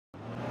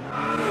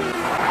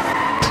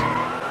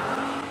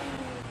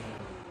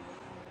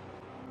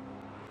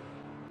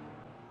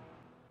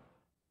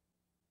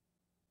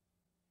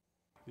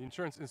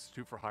Insurance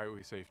Institute for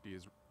Highway Safety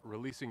is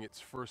releasing its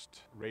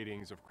first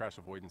ratings of crash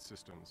avoidance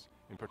systems.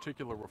 In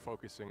particular, we're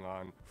focusing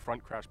on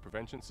front crash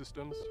prevention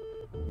systems,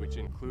 which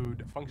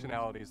include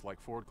functionalities like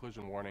forward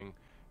collision warning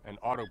and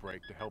auto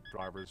brake to help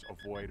drivers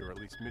avoid or at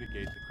least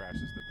mitigate the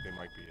crashes that they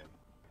might be in.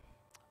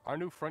 Our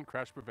new front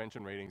crash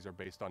prevention ratings are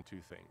based on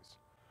two things: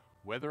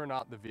 whether or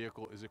not the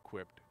vehicle is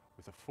equipped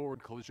with a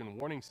forward collision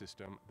warning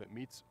system that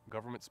meets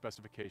government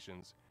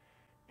specifications,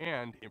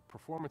 and in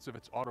performance of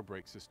its auto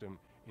brake system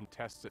in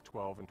tests at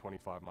 12 and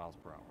 25 miles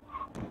per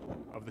hour.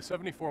 Of the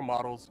 74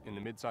 models in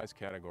the midsize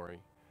category,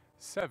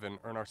 7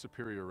 earn our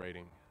superior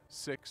rating,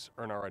 6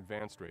 earn our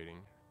advanced rating,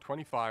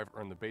 25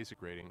 earn the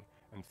basic rating,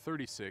 and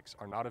 36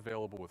 are not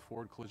available with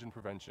forward collision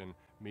prevention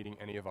meeting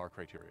any of our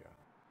criteria.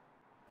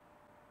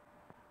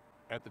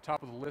 At the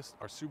top of the list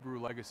are Subaru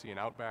Legacy and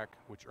Outback,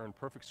 which earned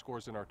perfect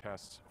scores in our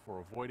tests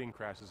for avoiding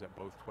crashes at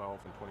both 12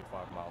 and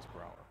 25 miles per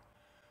hour.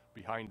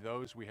 Behind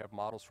those, we have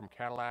models from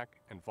Cadillac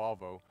and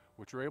Volvo,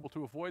 which are able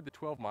to avoid the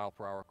 12 mile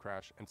per hour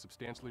crash and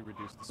substantially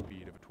reduce the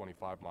speed of a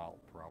 25 mile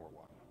per hour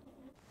one.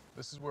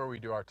 This is where we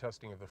do our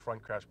testing of the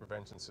front crash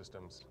prevention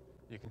systems.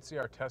 You can see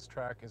our test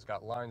track has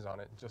got lines on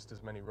it, just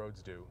as many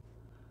roads do.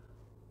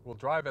 We'll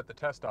drive at the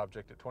test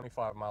object at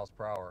 25 miles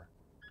per hour.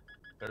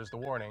 There's the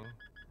warning.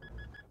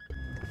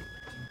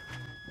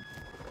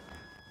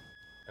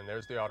 And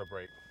there's the auto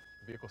brake.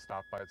 The vehicle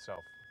stopped by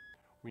itself.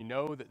 We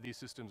know that these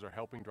systems are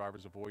helping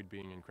drivers avoid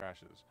being in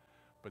crashes,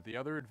 but the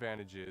other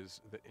advantage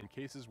is that in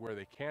cases where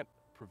they can't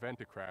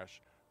prevent a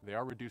crash, they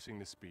are reducing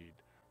the speed.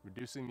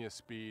 Reducing the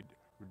speed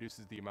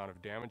reduces the amount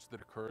of damage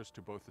that occurs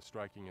to both the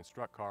striking and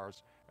struck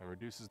cars and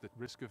reduces the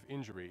risk of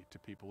injury to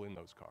people in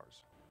those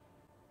cars.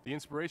 The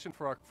inspiration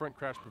for our front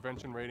crash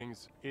prevention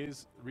ratings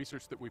is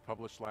research that we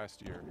published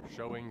last year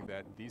showing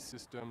that these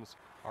systems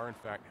are in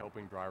fact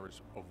helping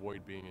drivers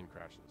avoid being in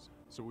crashes.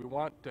 So we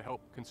want to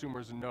help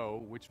consumers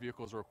know which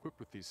vehicles are equipped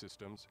with these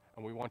systems,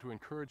 and we want to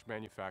encourage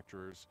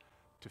manufacturers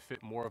to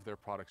fit more of their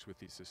products with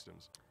these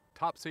systems.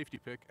 Top Safety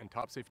Pick and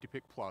Top Safety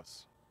Pick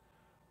Plus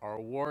are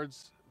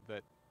awards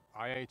that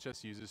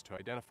IIHS uses to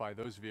identify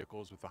those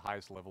vehicles with the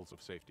highest levels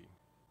of safety.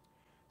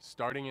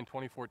 Starting in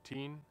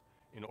 2014,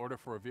 in order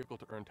for a vehicle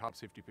to earn Top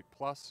Safety Pick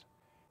Plus,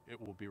 it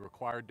will be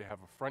required to have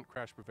a front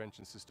crash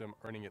prevention system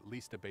earning at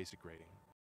least a basic rating.